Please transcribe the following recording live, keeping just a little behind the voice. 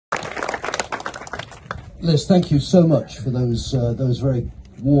Liz, thank you so much for those very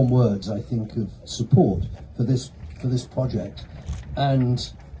warm words, I think, of support for this project.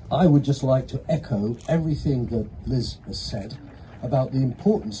 And I would just like to echo everything that Liz has said about the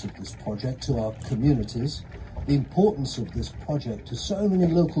importance of this project to our communities, the importance of this project to so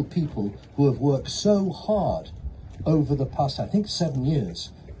many local people who have worked so hard over the past, I think, 7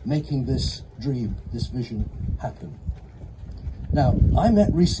 years, making this dream, this vision happen. Now, I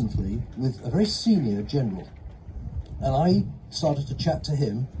met recently with a very senior general, and I started to chat to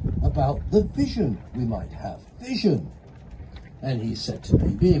him about the vision we might have. Vision! And he said to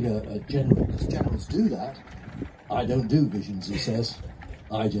me, being a general, because generals do that, I don't do visions, he says,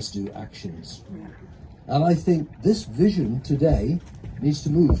 I just do actions. And I think this vision today needs to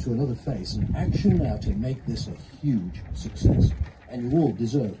move to another phase, an action now to make this a huge success. And you all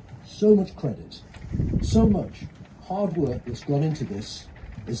deserve so much credit, so much hard work that's gone into this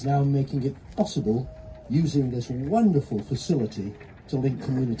is now making it possible using this wonderful facility to link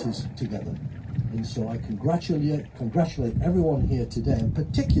communities together. And so I congratulate everyone here today, and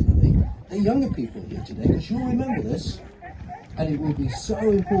particularly the younger people here today, because you'll remember this, and it will be so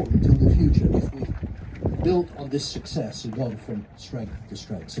important in the future if we built on this success and gone from strength to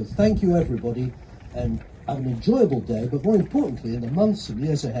strength. So thank you everybody, and have an enjoyable day, but more importantly, in the months and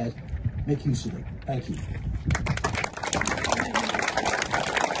years ahead, make use of it. Thank you.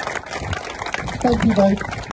 Thank you, mate.